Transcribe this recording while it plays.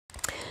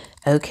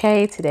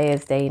Okay, today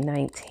is day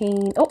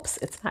 19. Oops,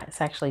 it's not.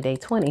 It's actually day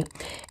 20.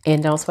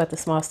 And Don't Sweat the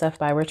Small Stuff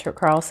by Richard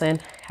Carlson.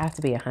 I have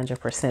to be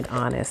 100%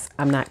 honest.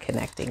 I'm not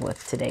connecting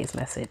with today's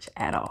message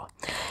at all.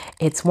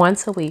 It's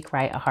once a week,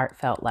 write a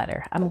heartfelt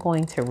letter. I'm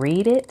going to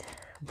read it,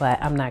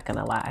 but I'm not going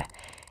to lie.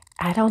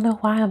 I don't know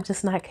why I'm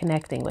just not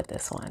connecting with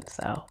this one.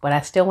 But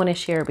I still want to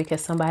share it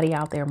because somebody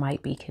out there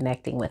might be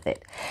connecting with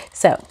it.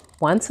 So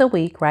once a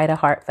week, write a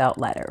heartfelt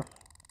letter.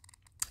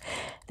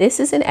 This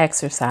is an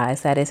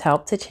exercise that has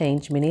helped to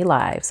change many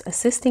lives,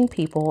 assisting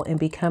people in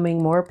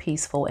becoming more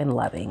peaceful and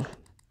loving.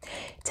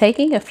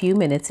 Taking a few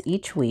minutes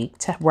each week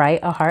to write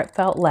a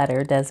heartfelt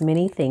letter does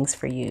many things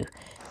for you.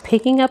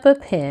 Picking up a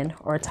pen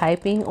or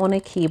typing on a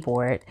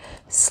keyboard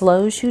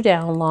slows you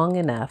down long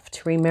enough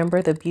to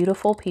remember the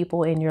beautiful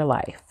people in your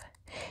life.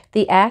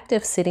 The act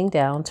of sitting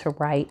down to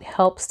write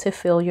helps to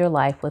fill your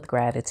life with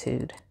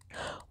gratitude.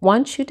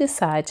 Once you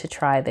decide to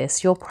try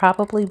this, you'll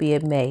probably be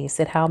amazed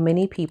at how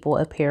many people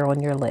appear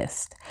on your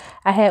list.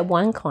 I had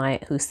one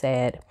client who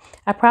said,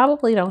 "I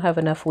probably don't have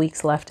enough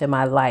weeks left in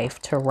my life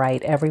to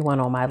write everyone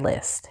on my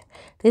list."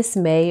 This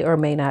may or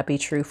may not be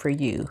true for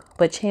you,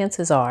 but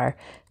chances are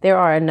there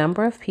are a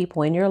number of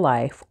people in your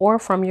life or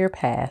from your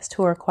past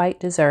who are quite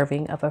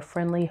deserving of a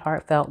friendly,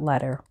 heartfelt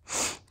letter.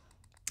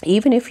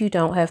 Even if you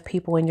don't have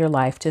people in your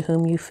life to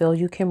whom you feel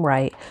you can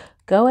write,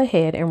 go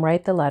ahead and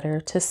write the letter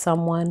to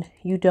someone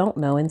you don't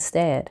know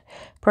instead.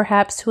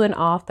 Perhaps to an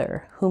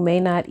author who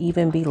may not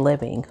even be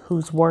living,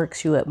 whose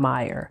works you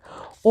admire,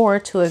 or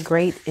to a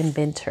great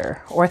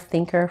inventor or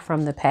thinker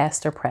from the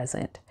past or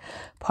present.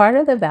 Part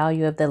of the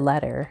value of the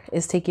letter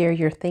is to gear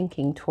your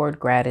thinking toward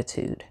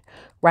gratitude.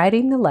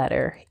 Writing the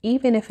letter,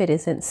 even if it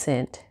isn't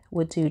sent,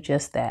 would do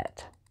just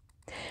that.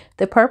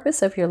 The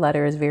purpose of your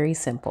letter is very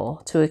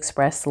simple: to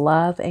express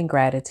love and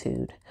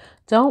gratitude.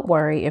 Don't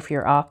worry if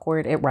you're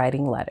awkward at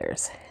writing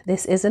letters.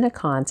 This isn't a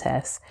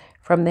contest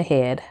from the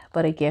head,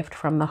 but a gift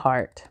from the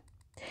heart.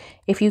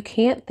 If you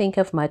can't think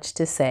of much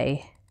to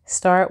say,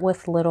 start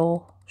with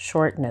little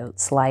short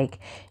notes like,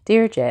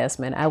 "Dear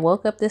Jasmine, I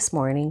woke up this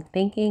morning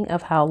thinking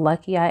of how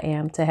lucky I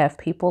am to have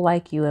people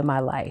like you in my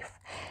life.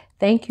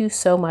 Thank you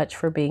so much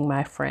for being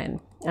my friend.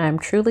 I am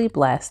truly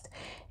blessed,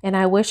 and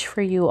I wish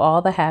for you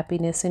all the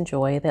happiness and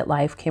joy that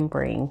life can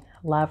bring.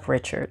 Love,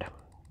 Richard."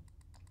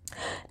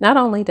 Not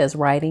only does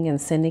writing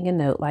and sending a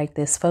note like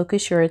this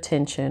focus your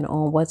attention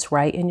on what's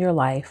right in your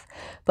life,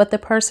 but the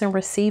person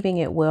receiving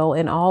it will,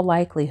 in all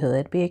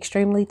likelihood, be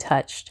extremely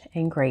touched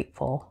and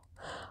grateful.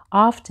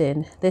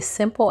 Often, this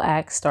simple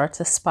act starts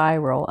a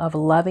spiral of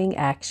loving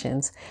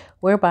actions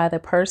whereby the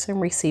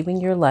person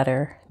receiving your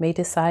letter may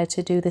decide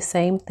to do the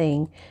same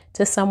thing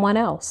to someone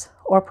else,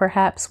 or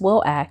perhaps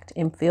will act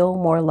and feel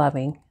more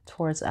loving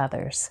towards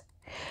others.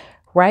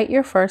 Write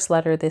your first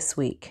letter this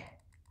week.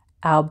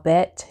 I'll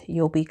bet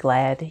you'll be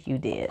glad you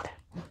did.